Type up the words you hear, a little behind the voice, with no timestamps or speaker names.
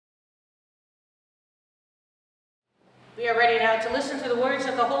We are ready now to listen to the words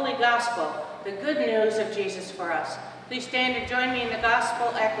of the Holy Gospel, the good news of Jesus for us. Please stand and join me in the Gospel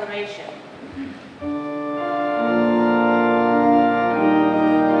acclamation.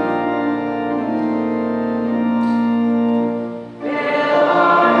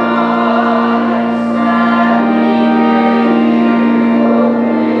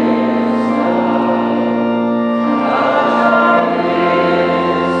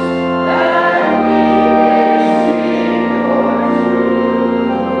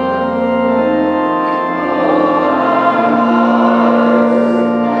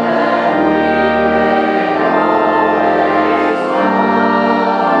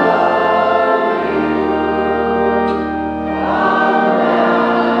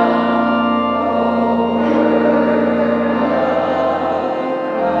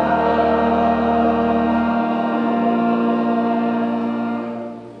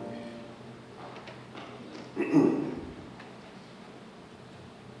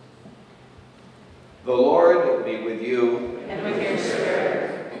 The Lord be with you. And with your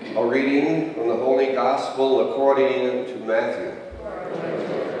spirit. A reading from the Holy Gospel according to Matthew.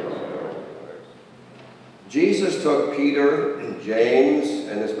 Jesus took Peter, James,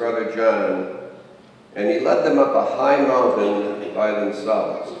 and his brother John, and he led them up a high mountain by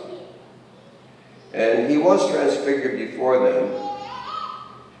themselves. And he was transfigured before them,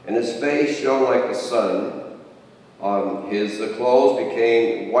 and his face shone like the sun. His clothes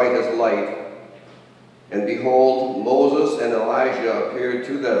became white as light. And behold, Moses and Elijah appeared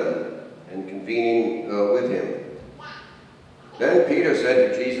to them, and convening with him. Then Peter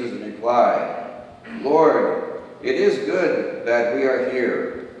said to Jesus in reply, Lord, it is good that we are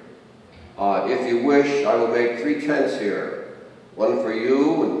here. If you wish, I will make 3 tents here, one for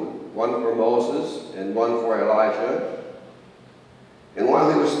you, and one for Moses, and one for Elijah. And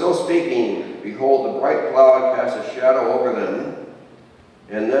while he was still speaking, behold, a bright cloud cast a shadow over them.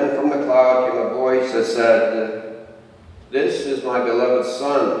 And then from the cloud came a voice that said, This is my beloved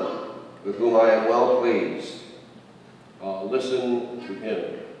Son, with whom I am well pleased. Listen to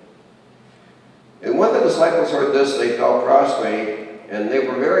him. And when the disciples heard this, they fell prostrate, and they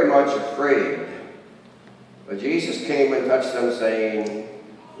were very much afraid. But Jesus came and touched them, saying,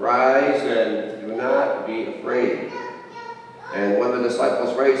 Rise and do not be afraid. And when the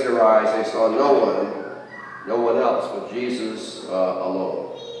disciples raised their eyes, they saw no one else but Jesus alone.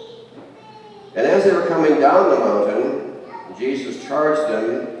 And as they were coming down the mountain, Jesus charged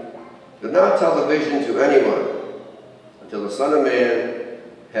them, Do not tell the vision to anyone until the Son of Man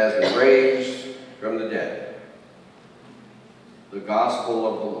has been raised from the dead. The Gospel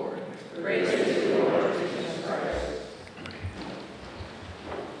of the Lord. Praise to you, Lord Jesus Christ.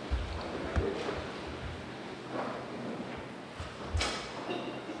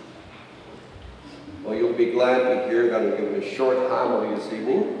 Well, you'll be glad to hear I'm going to give a short homily this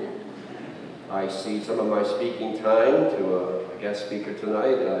evening. I cede some of my speaking time to a guest speaker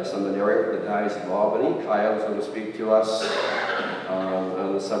tonight, a seminarian for the Diocese of Albany. Kyle is going to speak to us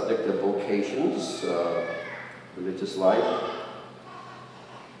on the subject of vocations, religious life.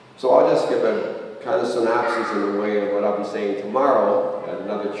 So I'll just give a kind of synopsis in the way of what I'll be saying tomorrow at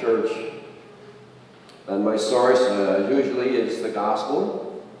another church. And my source usually is the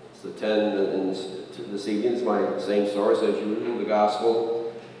Gospel. It's the 10 this evening is my same source as usual, the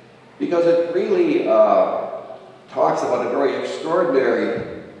Gospel, because it really talks about a very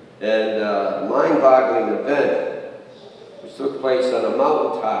extraordinary and mind-boggling event which took place on a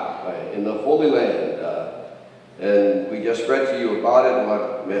mountaintop in the Holy Land. And we just read to you about it,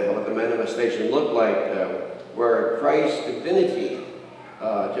 what the manifestation looked like, where Christ's divinity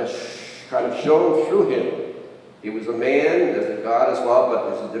just kind of shone through him. He was a man, as a God as well,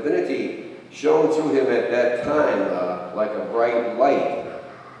 but his divinity shone through him at that time like a bright light.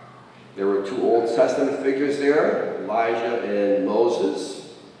 There were 2 Old Testament figures there, Elijah and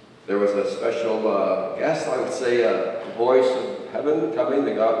Moses. There was a special guest, I would say, a voice of heaven coming,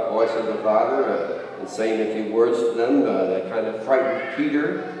 the voice of the Father, and saying a few words to them that kind of frightened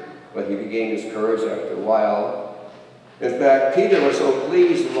Peter, but he regained his courage after a while. In fact, Peter was so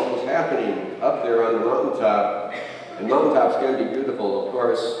pleased with what was happening up there on the mountaintop. And mountaintops can be beautiful, of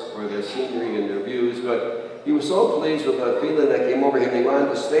course, for their scenery and their views, but he was so pleased with the feeling that came over him, he wanted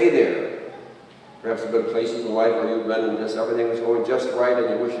to stay there. Perhaps there have been places in life where you've been and just everything was going just right and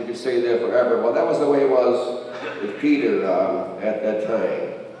you wish you could stay there forever. Well, that was the way it was with Peter at that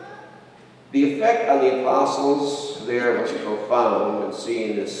time. The effect on the apostles there was profound in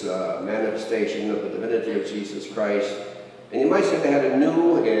seeing this manifestation of the divinity of Jesus Christ. And you might say they had a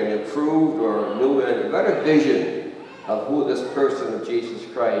new and improved or new and a better vision of who this person of Jesus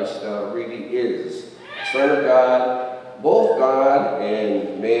Christ really is. Son of God, both God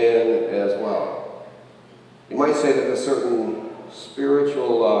and man as well. You might say that a certain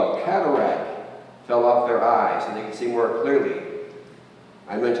spiritual cataract fell off their eyes and they could see more clearly.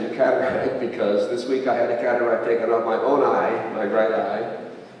 I mentioned cataract because this week I had a cataract taken off my own eye, my right eye,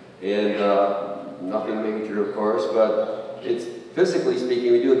 and nothing major, of course, but it's physically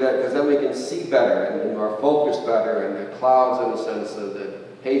speaking, we do that because then we can see better and are focused better, and the clouds, in a sense, of the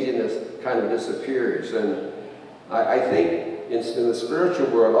haziness kind of disappears. And I think in the spiritual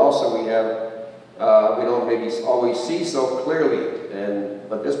world also we have, we don't maybe always see so clearly,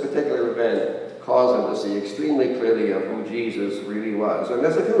 but this particular event caused them to see extremely clearly of who Jesus really was. And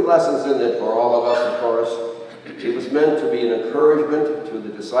there's a few lessons in it for all of us, of course. It was meant to be an encouragement to the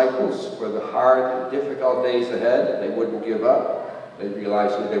disciples for the hard and difficult days ahead. They wouldn't give up. They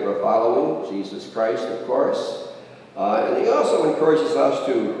realized who they were following, Jesus Christ, of course. And he also encourages us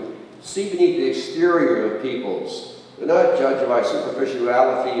to see beneath the exterior of peoples. They're not judged by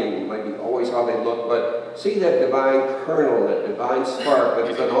superficiality and maybe always how they look, but see that divine kernel, that divine spark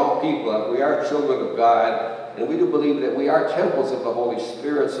that is in all people. That we are children of God, and we do believe that we are temples of the Holy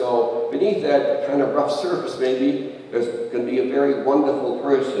Spirit. So beneath that kind of rough surface, maybe, there's going to be a very wonderful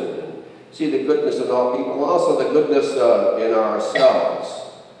person. And see the goodness in all people, and also the goodness in ourselves.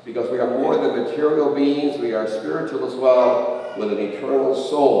 Because we are more than material beings, we are spiritual as well, with an eternal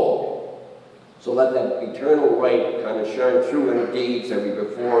soul. So let that eternal light kind of shine through in the deeds that we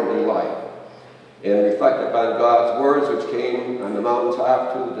perform in life. And reflect upon God's words, which came on the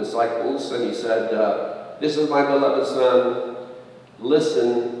mountaintop to the disciples, and he said, "This is my beloved Son,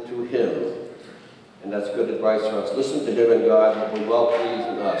 listen to him." And that's good advice for us. Listen to him, and God will be well pleased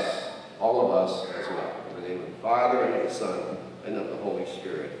in us, all of us as well. In the name of the Father, and of the Son, and of the Holy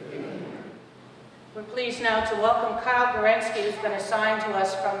Spirit. Amen. We're pleased now to welcome Kyle Gorensky, who's been assigned to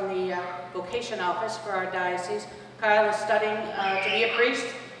us from the vocation office for our diocese. Kyle is studying to be a priest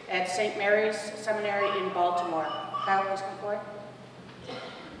at St. Mary's Seminary in Baltimore. Kyle, please come forward.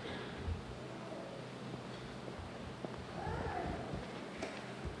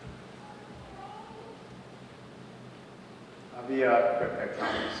 I'll be quick, I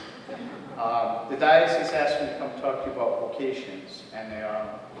promise. The diocese asked me to come talk to you about vocations, and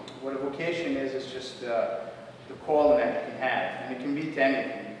what a vocation is just the calling that you can have, and it can be to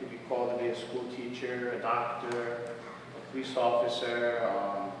anything. You could be called to be a school teacher, a doctor, a police officer,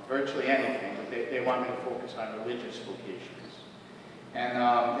 virtually anything, but they want me to focus on religious vocations. And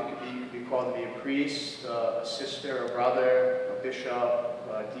you could be called to be a priest, a sister, a brother, a bishop,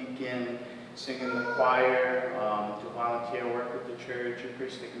 a deacon, sing in the choir, do volunteer work with the church,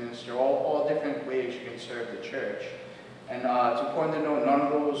 Eucharistic minister, all different ways you can serve the church. And it's important to know none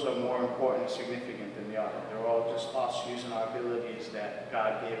of those are more important and significant than the other. They're all just us using our abilities that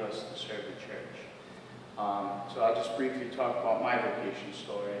God gave us to serve the church. So I'll just briefly talk about my vocation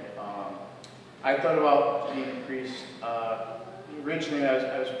story. I thought about being a priest. Originally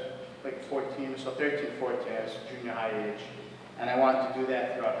I was like 14, so 13, 14, I was junior high age, and I wanted to do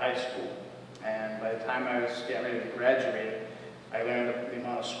that throughout high school. And by the time I was getting ready to graduate, I learned the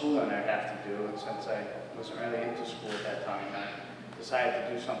amount of schooling I'd have to do, and since I wasn't really into school at that time, I decided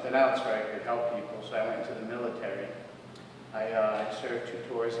to do something else where I could help people, so I went into the military. I served 2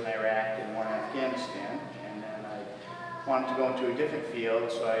 tours in Iraq and 1 in Afghanistan, and then I wanted to go into a different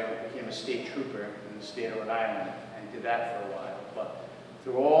field, so I became a state trooper in the state of Rhode Island, and did that for a while. But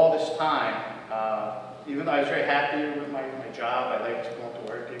through all this time, even though I was very happy with my job, I liked going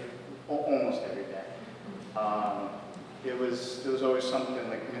to work almost every day. There was always something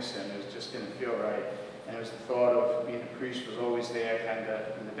like missing. It just didn't feel right. And it was the thought of being a priest was always there, kind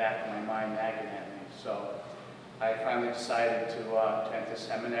of in the back of my mind, nagging at me. So I finally decided to enter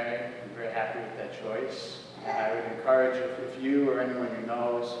seminary. I'm very happy with that choice. And I would encourage, if you or anyone you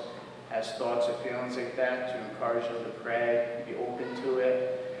know has thoughts or feelings like that, to encourage them to pray, be open to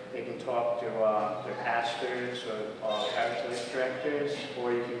it. They can talk to their pastors or parish life directors,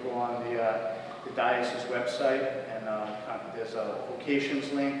 or you can go on the diocese website, and there's a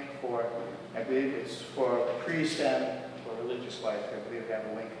vocations link for, I believe it's for priest and for religious life. I believe they have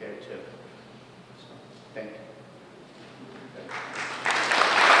a link there too. So, thank you.